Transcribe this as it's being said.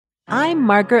I'm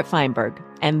Margaret Feinberg,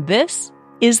 and this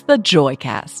is the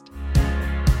Joycast.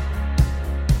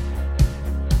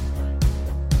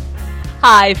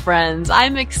 Hi, friends.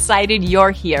 I'm excited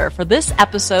you're here for this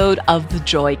episode of the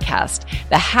Joycast,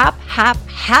 the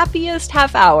happiest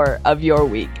half hour of your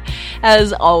week.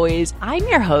 As always, I'm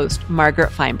your host,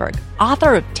 Margaret Feinberg,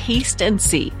 author of Taste and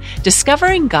See,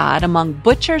 Discovering God Among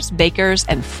Butchers, Bakers,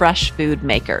 and Fresh Food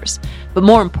Makers. But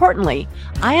more importantly,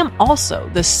 I am also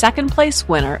the second place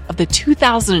winner of the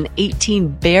 2018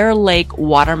 Bear Lake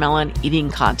Watermelon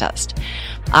Eating Contest.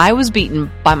 I was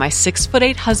beaten by my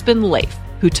 6'8" husband, Leif,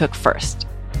 who took first.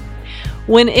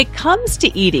 When it comes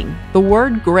to eating, the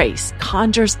word grace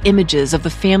conjures images of the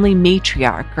family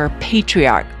matriarch or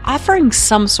patriarch offering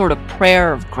some sort of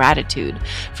prayer of gratitude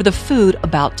for the food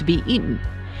about to be eaten.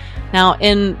 Now,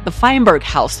 in the Feinberg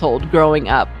household growing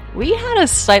up, we had a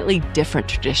slightly different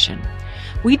tradition.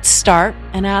 We'd start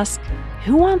and ask,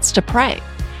 who wants to pray?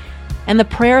 And the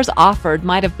prayers offered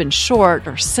might have been short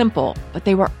or simple, but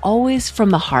they were always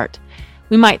from the heart.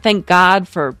 We might thank God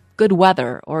for good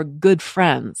weather or good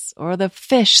friends or the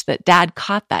fish that Dad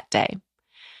caught that day.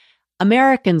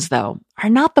 Americans, though, are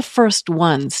not the first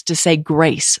ones to say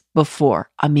grace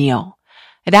before a meal.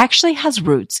 It actually has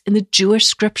roots in the Jewish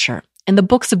scripture, in the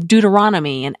books of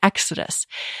Deuteronomy and Exodus,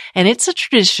 and it's a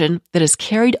tradition that is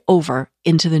carried over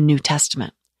into the New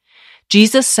Testament.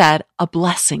 Jesus said a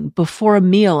blessing before a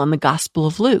meal in the Gospel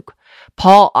of Luke.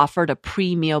 Paul offered a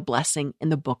pre-meal blessing in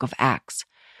the book of Acts.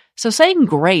 So saying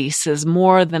grace is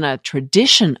more than a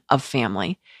tradition of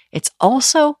family. It's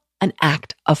also an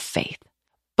act of faith.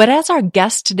 But as our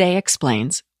guest today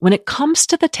explains, when it comes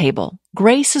to the table,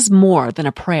 grace is more than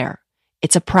a prayer.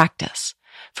 It's a practice.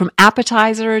 From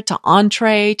appetizer to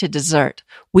entree to dessert,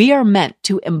 we are meant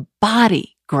to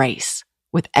embody grace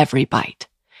with every bite.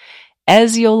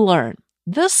 As you'll learn,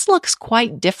 this looks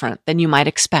quite different than you might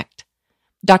expect.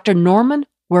 Dr. Norman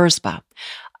Wirzba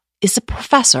is a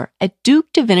professor at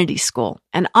Duke Divinity School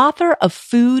and author of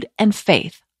Food and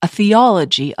Faith, a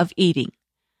Theology of Eating.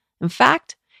 In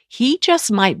fact, he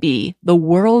just might be the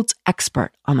world's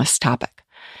expert on this topic,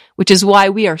 which is why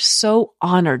we are so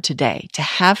honored today to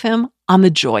have him on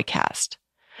the Joycast.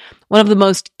 One of the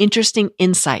most interesting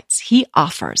insights he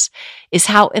offers is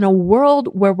how in a world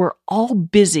where we're all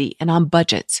busy and on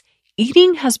budgets,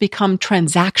 eating has become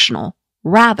transactional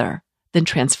rather than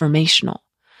transformational.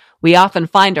 We often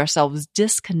find ourselves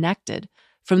disconnected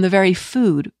from the very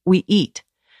food we eat.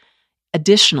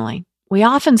 Additionally, we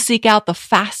often seek out the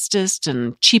fastest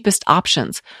and cheapest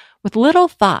options with little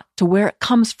thought to where it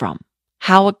comes from,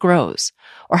 how it grows,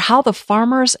 or how the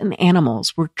farmers and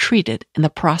animals were treated in the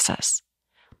process.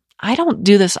 I don't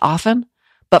do this often,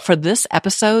 but for this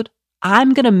episode,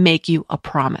 I'm going to make you a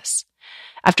promise.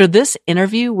 After this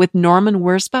interview with Norman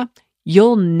Wirzba,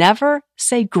 you'll never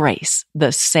say grace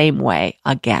the same way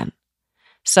again.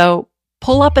 So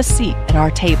pull up a seat at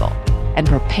our table and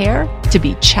prepare to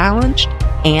be challenged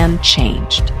and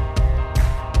changed.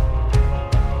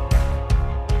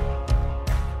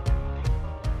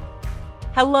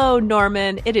 Hello,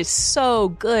 Norman. It is so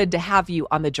good to have you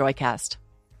on the Joycast.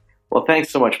 Well, thanks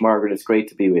so much, Margaret. It's great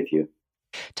to be with you.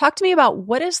 Talk to me about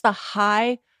what is the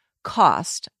high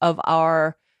cost of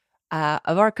our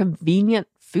convenient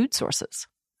food sources?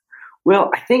 Well,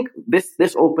 I think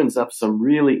this opens up some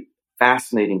really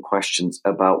fascinating questions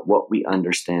about what we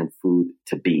understand food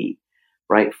to be,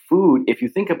 right? Food, if you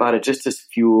think about it just as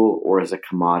fuel or as a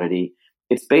commodity,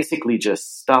 it's basically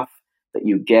just stuff that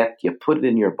you get, you put it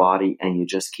in your body, and you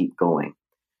just keep going.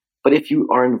 But if you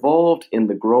are involved in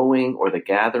the growing or the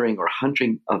gathering or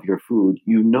hunting of your food,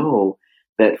 you know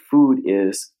that food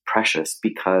is precious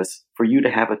because for you to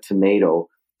have a tomato,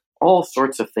 all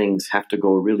sorts of things have to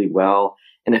go really well.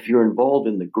 And if you're involved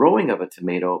in the growing of a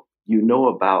tomato, you know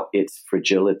about its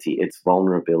fragility, its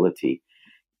vulnerability.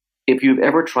 If you've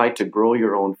ever tried to grow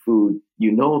your own food,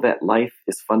 you know that life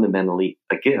is fundamentally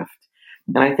a gift.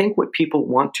 And I think what people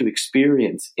want to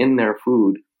experience in their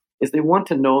food is they want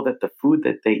to know that the food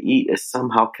that they eat is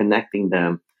somehow connecting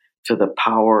them to the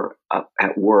power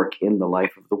at work in the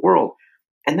life of the world.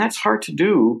 And that's hard to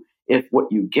do if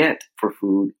what you get for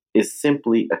food is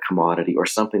simply a commodity or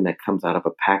something that comes out of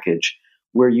a package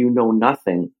where you know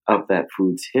nothing of that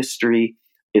food's history,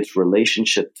 its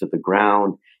relationship to the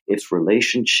ground, its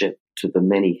relationship to the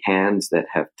many hands that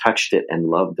have touched it and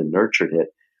loved and nurtured it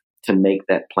to make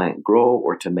that plant grow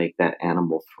or to make that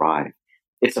animal thrive.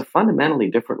 It's a fundamentally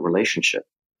different relationship.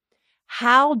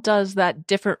 How does that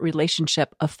different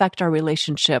relationship affect our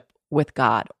relationship with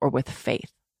God or with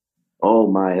faith? Oh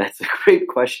my, that's a great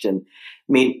question.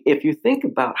 I mean, if you think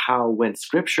about how when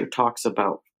Scripture talks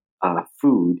about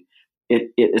food,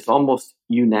 it is almost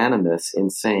unanimous in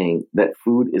saying that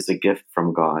food is a gift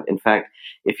from God. In fact,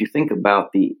 if you think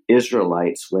about the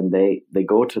Israelites, when they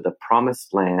go to the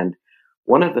promised land,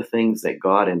 one of the things that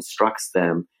God instructs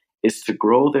them is to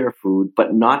grow their food,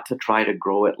 but not to try to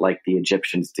grow it like the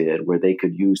Egyptians did, where they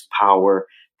could use power,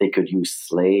 they could use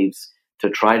slaves to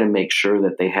try to make sure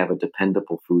that they have a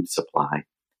dependable food supply.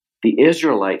 The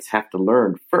Israelites have to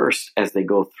learn first, as they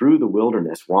go through the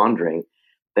wilderness wandering,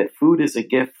 that food is a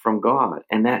gift from God.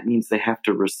 And that means they have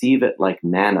to receive it like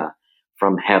manna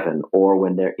from heaven, or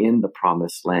when they're in the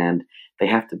promised land, they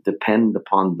have to depend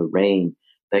upon the rain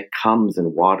that comes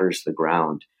and waters the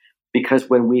ground. Because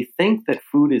when we think that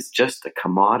food is just a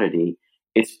commodity,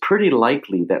 it's pretty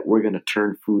likely that we're going to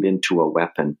turn food into a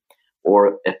weapon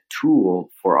or a tool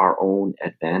for our own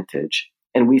advantage.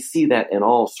 And we see that in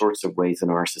all sorts of ways in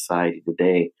our society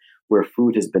today, where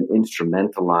food has been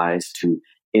instrumentalized to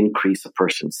increase a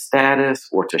person's status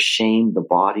or to shame the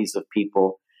bodies of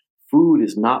people. Food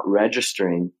is not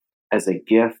registering as a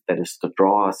gift that is to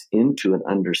draw us into an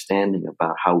understanding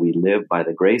about how we live by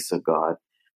the grace of God.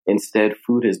 Instead,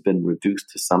 food has been reduced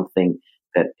to something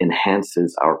that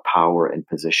enhances our power and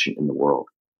position in the world.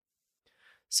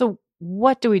 So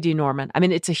what do we do, Norman? I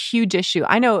mean, it's a huge issue.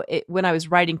 I know when I was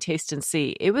writing Taste and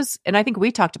See, it was, and I think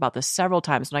we talked about this several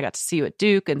times when I got to see you at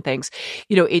Duke and things,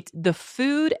 the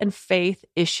food and faith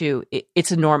issue,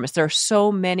 it's enormous. There are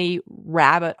so many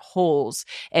rabbit holes,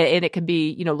 and it can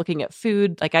be, looking at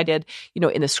food like I did,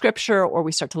 in the scripture, or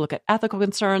we start to look at ethical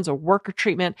concerns or worker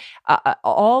treatment,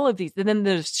 all of these. And then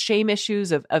there's shame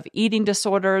issues of eating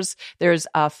disorders. There's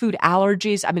food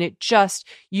allergies. I mean, it just,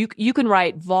 you can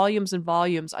write volumes and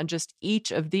volumes on just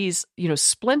each of these,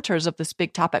 splinters of this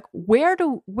big topic. Where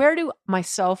do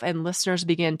myself and listeners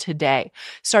begin today,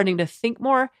 starting to think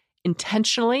more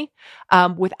intentionally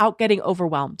without getting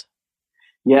overwhelmed?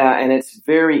 Yeah, and it's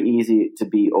very easy to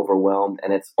be overwhelmed,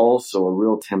 and it's also a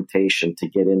real temptation to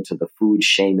get into the food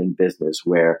shaming business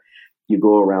where you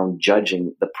go around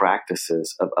judging the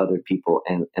practices of other people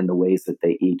and the ways that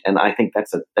they eat. And I think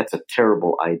that's a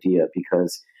terrible idea,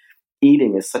 because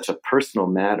eating is such a personal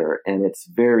matter, and it's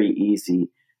very easy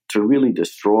to really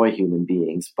destroy human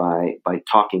beings by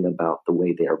talking about the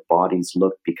way their bodies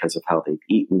look because of how they've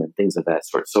eaten and things of that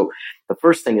sort. So the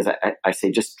first thing is I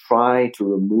say just try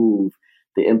to remove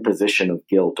the imposition of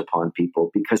guilt upon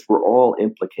people, because we're all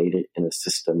implicated in a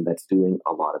system that's doing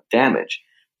a lot of damage.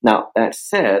 Now, that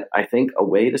said, I think a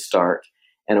way to start,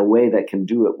 and a way that can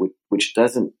do it which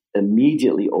doesn't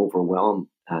immediately overwhelm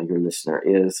your listener,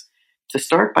 is to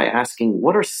start by asking,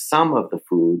 what are some of the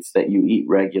foods that you eat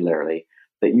regularly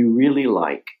that you really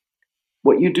like?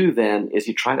 What you do then is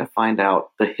you try to find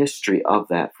out the history of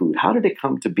that food. How did it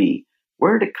come to be?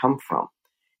 Where did it come from?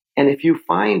 And if you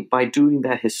find by doing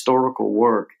that historical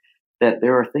work that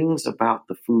there are things about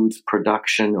the food's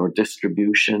production or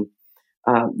distribution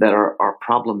that are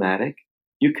problematic,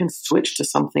 you can switch to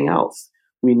something else.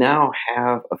 We now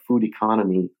have a food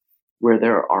economy where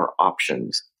there are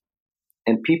options.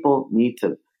 And people need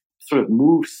to sort of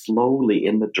move slowly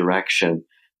in the direction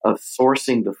of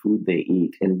sourcing the food they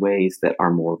eat in ways that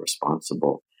are more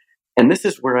responsible. And this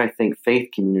is where I think faith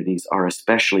communities are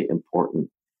especially important,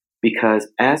 because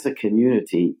as a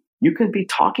community, you can be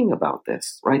talking about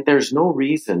this, right? There's no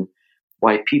reason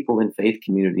why people in faith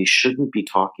communities shouldn't be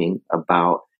talking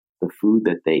about the food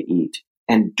that they eat,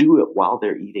 and do it while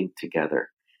they're eating together.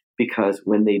 Because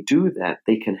when they do that,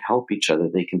 they can help each other.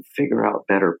 They can figure out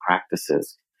better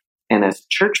practices. And as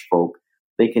church folk,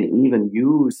 they can even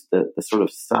use the sort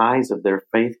of size of their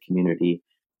faith community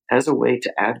as a way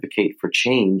to advocate for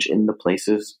change in the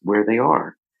places where they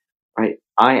are, right?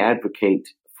 I advocate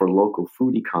for local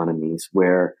food economies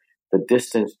where the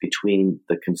distance between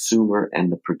the consumer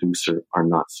and the producer are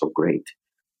not so great.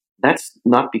 That's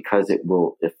not because it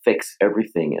will fix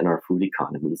everything in our food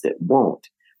economies. It won't.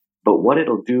 But what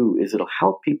it'll do is it'll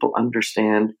help people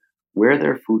understand where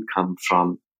their food comes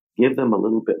from, give them a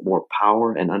little bit more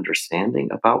power and understanding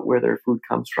about where their food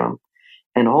comes from,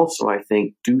 and also, I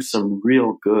think, do some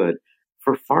real good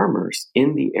for farmers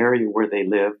in the area where they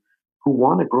live who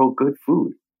want to grow good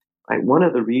food. Right? One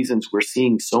of the reasons we're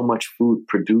seeing so much food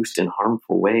produced in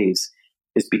harmful ways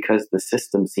is because the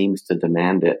system seems to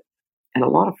demand it. And a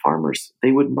lot of farmers,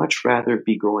 they would much rather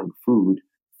be growing food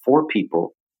for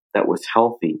people that was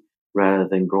healthy rather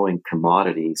than growing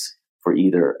commodities for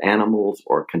either animals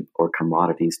or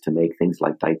commodities to make things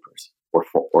like diapers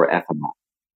or ethanol.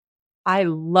 I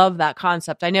love that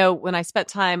concept. I know when I spent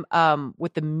time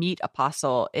with the meat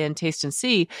apostle in Taste and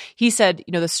See, he said,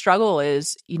 the struggle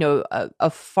is, a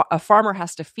farmer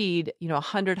has to feed,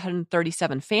 100,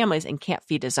 137 families and can't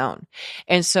feed his own.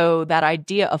 And so that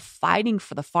idea of fighting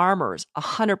for the farmers,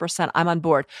 100%, I'm on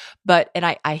board. And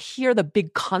I hear the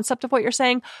big concept of what you're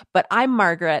saying, but I'm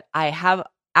Margaret. I have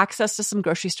access to some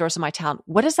grocery stores in my town.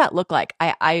 What does that look like?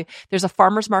 There's a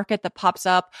farmer's market that pops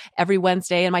up every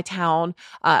Wednesday in my town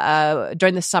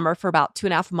during the summer for about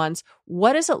 2.5 months.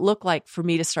 What does it look like for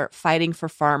me to start fighting for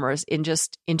farmers in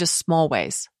just small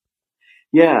ways?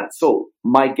 Yeah. So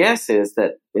my guess is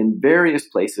that in various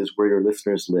places where your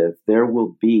listeners live, there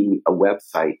will be a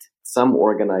website. Some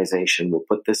organization will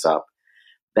put this up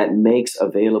that makes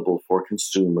available for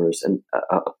consumers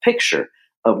a picture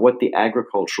of what the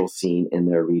agricultural scene in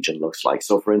their region looks like.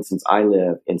 So, for instance, I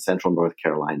live in central North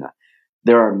Carolina.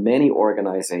 There are many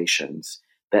organizations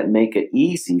that make it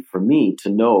easy for me to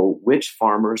know which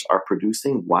farmers are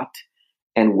producing what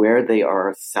and where they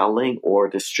are selling or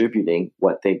distributing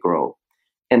what they grow.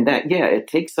 And that, yeah, it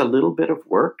takes a little bit of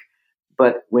work,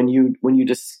 but when you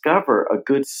discover a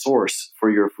good source for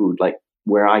your food, like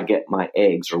where I get my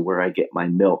eggs or where I get my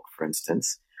milk, for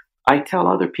instance, I tell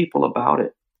other people about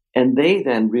it. And they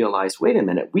then realize, wait a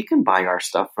minute, we can buy our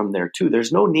stuff from there too.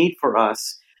 There's no need for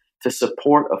us to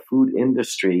support a food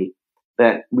industry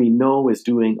that we know is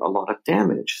doing a lot of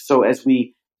damage. So as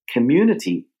we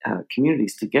communities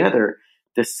together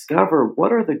discover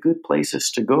what are the good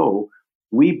places to go,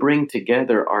 we bring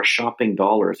together our shopping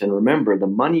dollars. And remember, the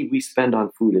money we spend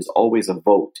on food is always a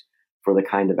vote for the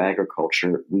kind of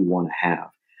agriculture we want to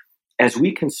have. As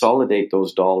we consolidate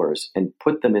those dollars and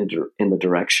put them in the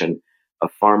direction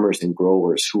of farmers and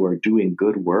growers who are doing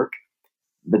good work,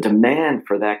 the demand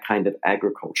for that kind of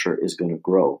agriculture is going to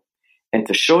grow. And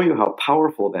to show you how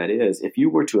powerful that is, if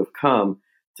you were to have come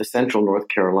to central North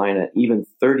Carolina even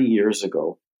 30 years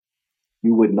ago,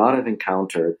 you would not have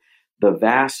encountered the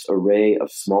vast array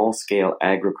of small-scale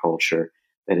agriculture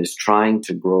that is trying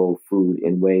to grow food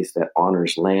in ways that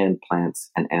honors land,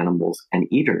 plants, and animals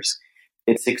and eaters.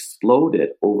 It's exploded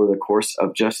over the course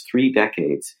of just 3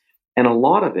 decades. And a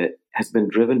lot of it has been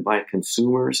driven by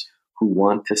consumers who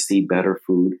want to see better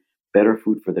food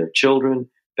for their children,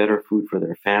 better food for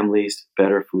their families,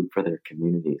 better food for their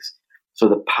communities. So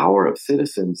the power of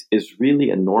citizens is really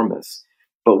enormous.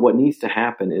 But what needs to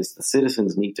happen is the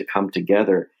citizens need to come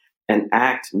together and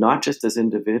act not just as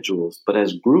individuals, but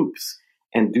as groups,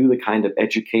 and do the kind of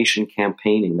education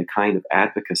campaigning, the kind of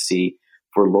advocacy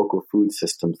for local food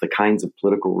systems, the kinds of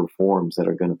political reforms that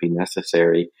are going to be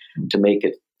necessary to make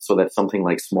it so that something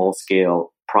like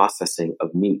small-scale processing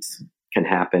of meats can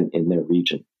happen in their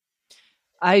region.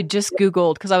 I just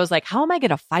Googled because I was like, how am I going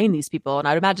to find these people? And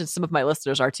I'd imagine some of my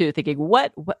listeners are too, thinking,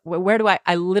 where do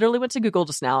I literally went to Google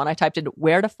just now and I typed in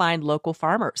where to find local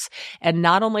farmers. And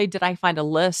not only did I find a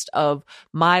list of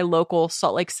my local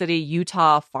Salt Lake City,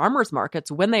 Utah farmers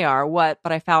markets, when they are,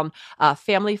 but I found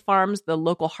family farms, the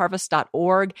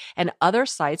localharvest.org, and other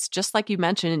sites, just like you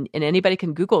mentioned, and anybody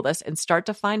can Google this and start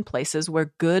to find places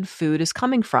where good food is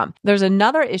coming from. There's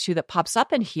another issue that pops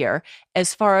up in here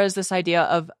as far as this idea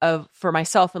of for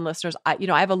myself and listeners, I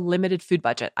have a limited food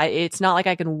budget. It's not like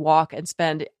I can walk and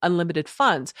spend unlimited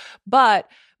funds,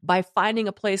 but by finding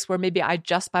a place where maybe I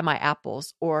just buy my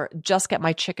apples or just get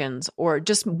my chickens or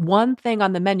just one thing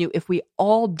on the menu, if we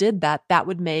all did that, that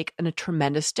would make a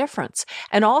tremendous difference.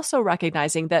 And also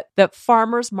recognizing that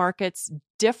farmers markets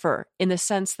differ in the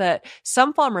sense that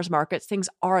some farmers markets, things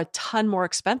are a ton more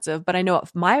expensive. But I know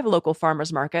at my local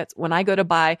farmers markets, when I go to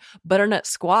buy butternut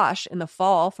squash in the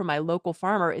fall from my local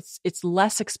farmer, it's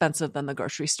less expensive than the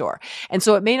grocery store. And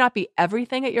so it may not be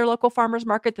everything at your local farmers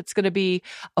market that's going to be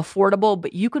affordable,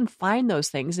 but you can find those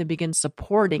things and begin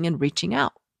supporting and reaching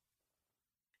out.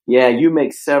 Yeah, you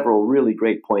make several really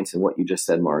great points in what you just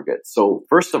said, Margaret. So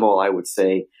first of all, I would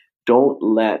say, don't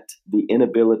let the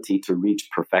inability to reach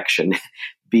perfection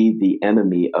be the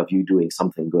enemy of you doing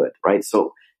something good, right?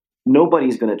 So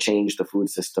nobody's going to change the food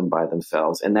system by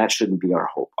themselves, and that shouldn't be our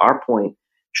hope. Our point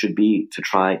should be to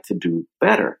try to do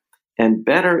better. And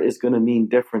better is going to mean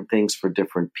different things for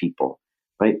different people,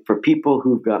 right? For people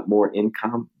who've got more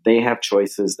income, they have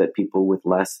choices that people with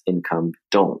less income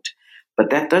don't.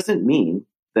 But that doesn't mean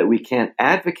that we can't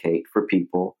advocate for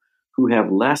people who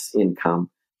have less income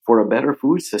for a better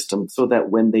food system so that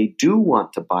when they do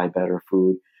want to buy better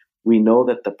food, we know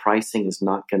that the pricing is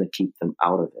not going to keep them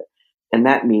out of it. And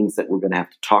that means that we're going to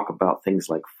have to talk about things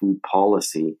like food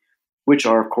policy, which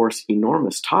are, of course,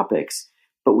 enormous topics.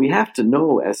 But we have to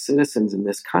know as citizens in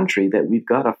this country that we've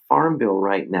got a farm bill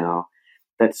right now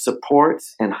that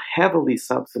supports and heavily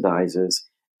subsidizes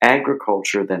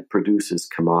agriculture that produces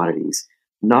commodities,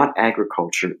 not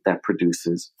agriculture that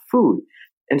produces food.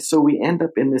 And so we end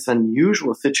up in this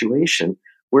unusual situation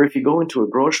where if you go into a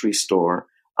grocery store,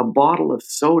 a bottle of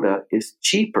soda is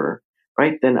cheaper,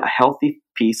 right, than a healthy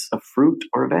piece of fruit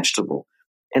or vegetable.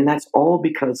 And that's all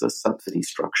because of subsidy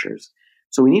structures.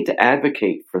 So we need to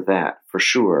advocate for that, for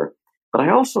sure. But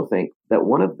I also think that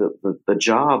one of the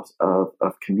jobs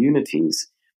of communities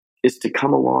is to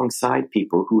come alongside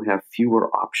people who have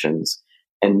fewer options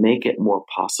and make it more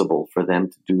possible for them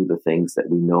to do the things that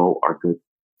we know are good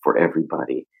for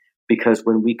everybody. Because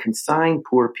when we consign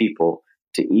poor people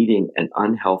to eating an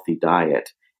unhealthy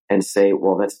diet and say,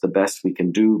 well, that's the best we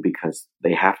can do because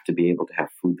they have to be able to have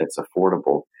food that's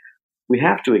affordable, we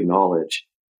have to acknowledge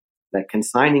that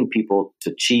consigning people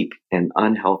to cheap and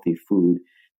unhealthy food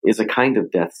is a kind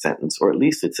of death sentence, or at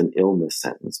least it's an illness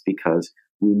sentence, because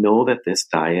we know that this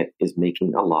diet is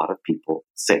making a lot of people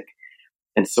sick.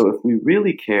 And so if we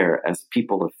really care as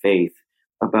people of faith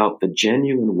about the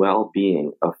genuine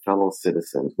well-being of fellow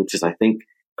citizens, which is, I think,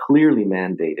 clearly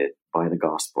mandated by the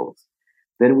Gospels,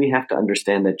 then we have to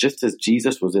understand that just as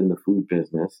Jesus was in the food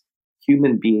business,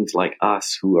 human beings like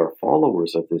us who are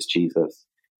followers of this Jesus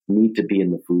need to be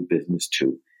in the food business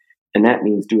too. And that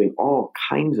means doing all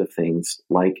kinds of things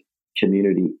like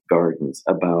community gardens,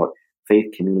 about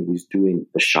faith communities doing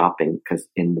the shopping, because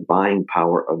in the buying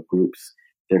power of groups,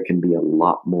 there can be a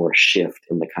lot more shift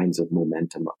in the kinds of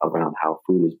momentum around how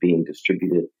food is being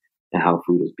distributed and how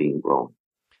food is being grown.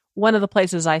 One of the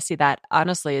places I see that,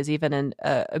 honestly, is even in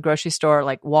a grocery store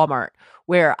like Walmart,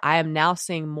 where I am now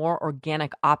seeing more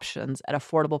organic options at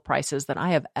affordable prices than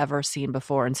I have ever seen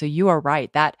before. And so you are right,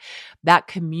 that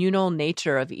communal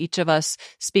nature of each of us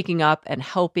speaking up and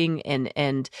helping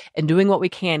and doing what we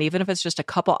can, even if it's just a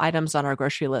couple items on our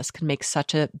grocery list, can make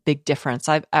such a big difference.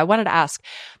 I wanted to ask,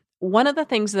 one of the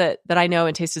things that I know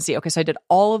in Taste and See, okay, so I did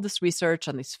all of this research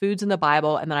on these foods in the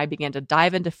Bible, and then I began to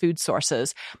dive into food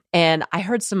sources, and I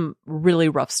heard some really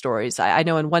rough stories. I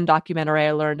know in one documentary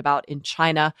I learned about in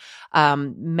China,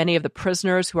 many of the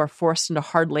prisoners who are forced into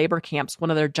hard labor camps,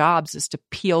 one of their jobs is to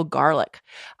peel garlic,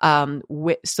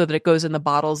 so that it goes in the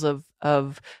bottles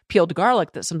of peeled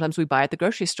garlic that sometimes we buy at the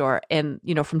grocery store, and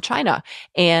from China,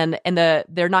 and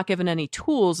they're not given any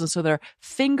tools, and so their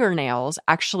fingernails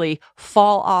actually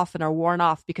fall off and are worn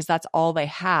off because that's all they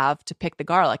have to pick the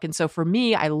garlic. And so for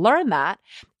me, I learned that,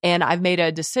 and I've made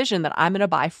a decision that I'm going to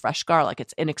buy fresh garlic.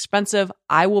 It's inexpensive.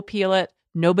 I will peel it.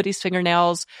 Nobody's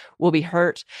fingernails will be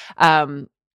hurt. Feels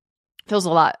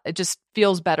a lot. It just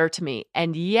feels better to me.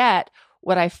 And yet,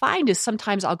 what I find is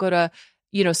sometimes I'll go to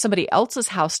somebody else's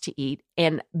house to eat,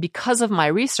 and because of my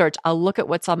research, I'll look at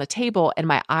what's on the table and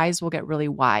my eyes will get really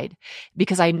wide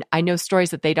because I know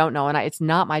stories that they don't know, and it's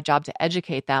not my job to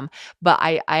educate them, but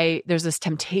there's this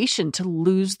temptation to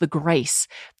lose the grace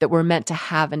that we're meant to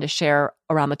have and to share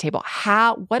around the table.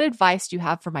 What advice do you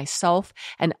have for myself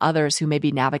and others who may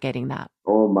be navigating that?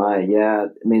 Oh my, yeah.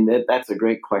 I mean, that's a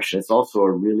great question. It's also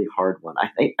a really hard one.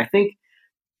 I think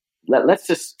let's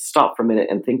just stop for a minute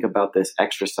and think about this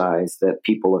exercise that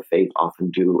people of faith often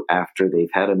do after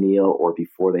they've had a meal or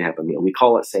before they have a meal. We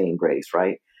call it saying grace,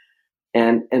 right?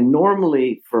 And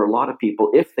normally for a lot of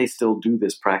people, if they still do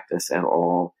this practice at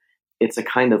all, it's a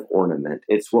kind of ornament.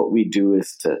 It's what we do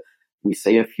is we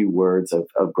say a few words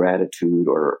of gratitude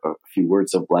or a few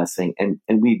words of blessing, and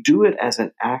we do it as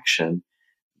an action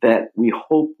that we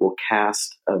hope will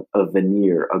cast a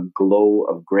veneer, a glow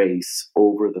of grace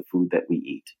over the food that we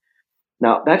eat.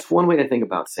 Now, that's one way to think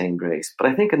about saying grace. But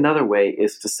I think another way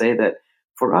is to say that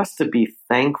for us to be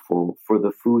thankful for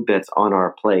the food that's on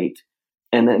our plate,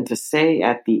 and then to say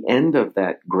at the end of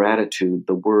that gratitude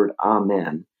the word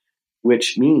amen,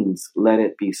 which means let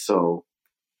it be so,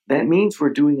 that means we're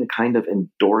doing a kind of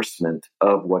endorsement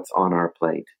of what's on our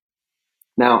plate.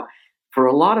 Now, for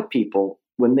a lot of people,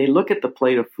 when they look at the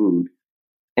plate of food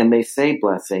and they say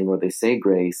blessing or they say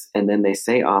grace and then they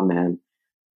say amen,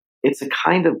 it's a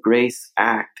kind of grace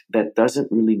act that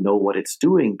doesn't really know what it's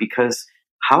doing, because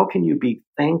how can you be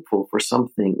thankful for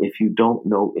something if you don't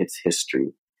know its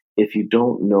history, if you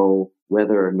don't know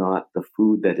whether or not the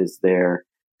food that is there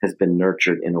has been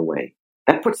nurtured in a way?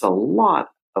 That puts a lot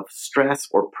of stress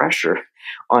or pressure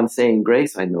on saying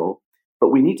grace, I know,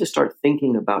 but we need to start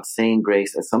thinking about saying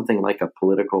grace as something like a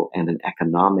political and an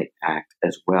economic act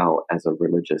as well as a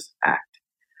religious act.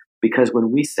 Because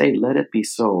when we say let it be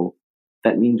so,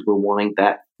 that means we're wanting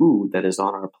that food that is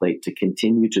on our plate to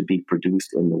continue to be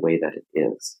produced in the way that it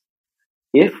is.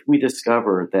 If we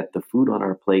discover that the food on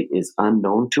our plate is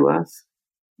unknown to us,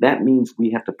 that means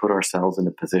we have to put ourselves in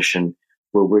a position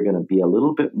where we're going to be a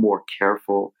little bit more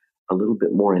careful a little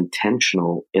bit more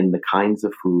intentional in the kinds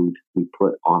of food we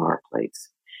put on our plates.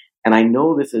 And I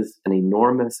know this is an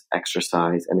enormous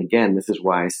exercise. And again, this is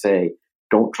why I say,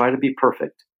 don't try to be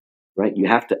perfect, right? You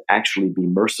have to actually be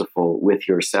merciful with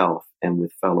yourself and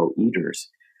with fellow eaters.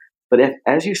 But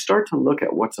as you start to look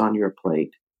at what's on your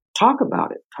plate, talk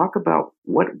about it. Talk about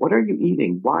what are you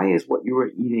eating? Why is what you are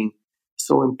eating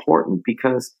so important?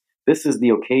 Because this is the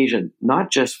occasion,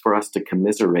 not just for us to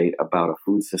commiserate about a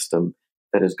food system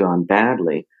that has gone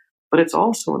badly, but it's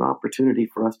also an opportunity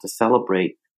for us to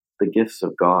celebrate the gifts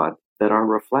of God that are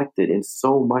reflected in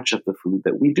so much of the food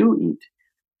that we do eat.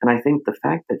 And I think the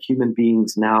fact that human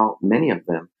beings now, many of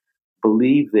them,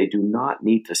 believe they do not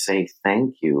need to say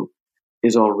thank you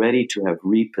is already to have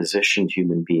repositioned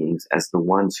human beings as the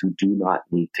ones who do not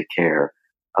need to care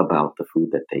about the food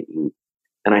that they eat.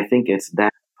 And I think it's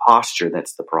that posture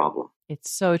that's the problem. It's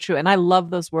so true. And I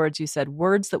love those words you said,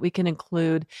 words that we can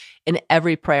include in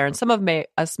every prayer. And some of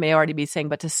us may already be saying,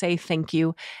 but to say thank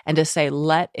you and to say,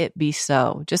 let it be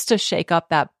so, just to shake up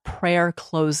that prayer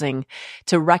closing,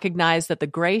 to recognize that the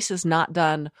grace is not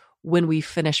done when we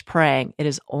finish praying. It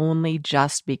is only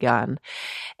just begun.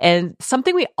 And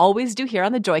something we always do here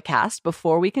on the Joycast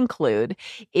before we conclude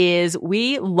is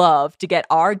we love to get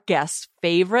our guests'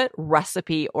 favorite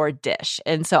recipe or dish.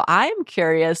 And so I'm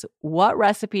curious, what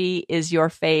recipe is your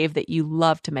fave that you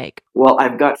love to make? Well,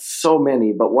 I've got so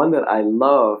many, but one that I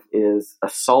love is a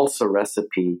salsa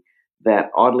recipe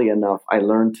that, oddly enough, I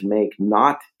learned to make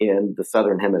not in the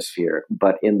Southern Hemisphere,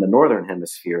 but in the Northern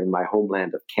Hemisphere, in my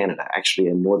homeland of Canada, actually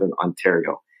in Northern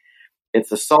Ontario.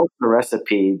 It's a salsa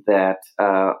recipe that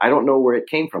I don't know where it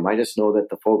came from. I just know that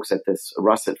the folks at this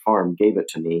russet farm gave it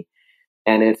to me,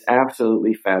 and it's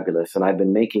absolutely fabulous. And I've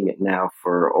been making it now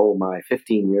for,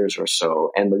 15 years or so.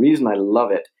 And the reason I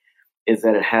love it is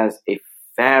that it has a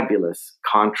fabulous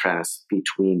contrast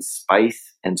between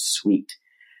spice and sweet.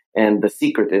 And the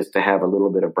secret is to have a little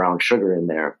bit of brown sugar in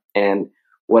there. And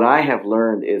what I have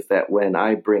learned is that when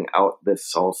I bring out this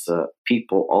salsa,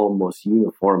 people almost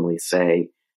uniformly say,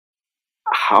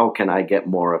 how can I get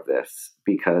more of this?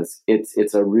 Because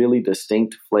it's a really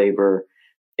distinct flavor.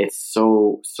 It's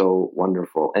so, so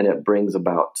wonderful. And it brings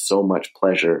about so much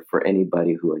pleasure for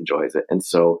anybody who enjoys it. And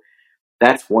so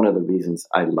that's one of the reasons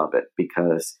I love it,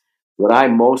 because what I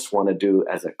most want to do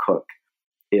as a cook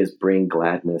is bring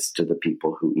gladness to the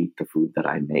people who eat the food that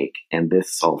I make. And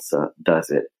this salsa does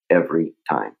it every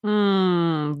time.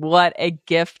 What a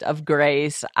gift of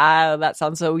grace. That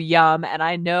sounds so yum. And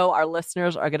I know our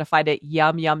listeners are going to find it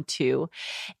yum, yum too.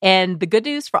 And the good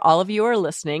news for all of you who are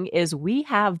listening is we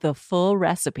have the full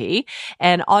recipe.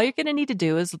 And all you're going to need to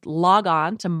do is log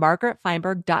on to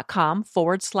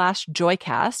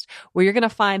margaretfeinberg.com/joycast, where you're going to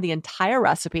find the entire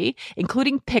recipe,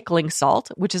 including pickling salt,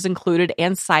 which is included,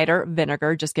 and cider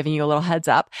vinegar, just giving you a little heads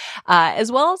up, as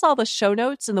well as all the show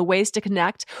notes and the ways to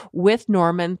connect with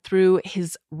Norman through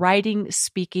his writing,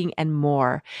 speaking, and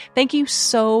more. Thank you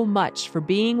so much for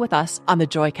being with us on the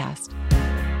Joycast.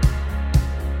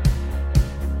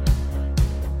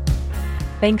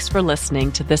 Thanks for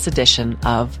listening to this edition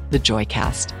of the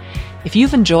Joycast. If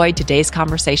you've enjoyed today's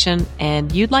conversation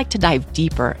and you'd like to dive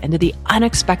deeper into the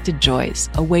unexpected joys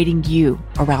awaiting you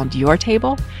around your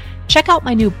table, check out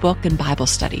my new book and Bible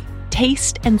study,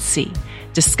 Taste and See: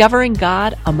 Discovering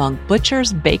God Among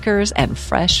Butchers, Bakers, and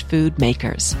Fresh Food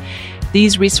Makers.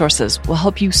 These resources will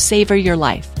help you savor your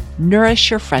life, nourish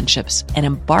your friendships, and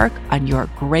embark on your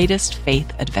greatest faith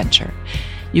adventure.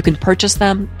 You can purchase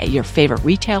them at your favorite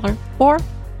retailer or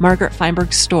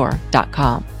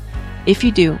margaretfeinbergstore.com. If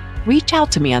you do, reach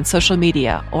out to me on social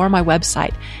media or my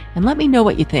website and let me know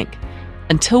what you think.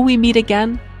 Until we meet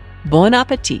again, bon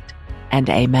appetit and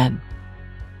amen.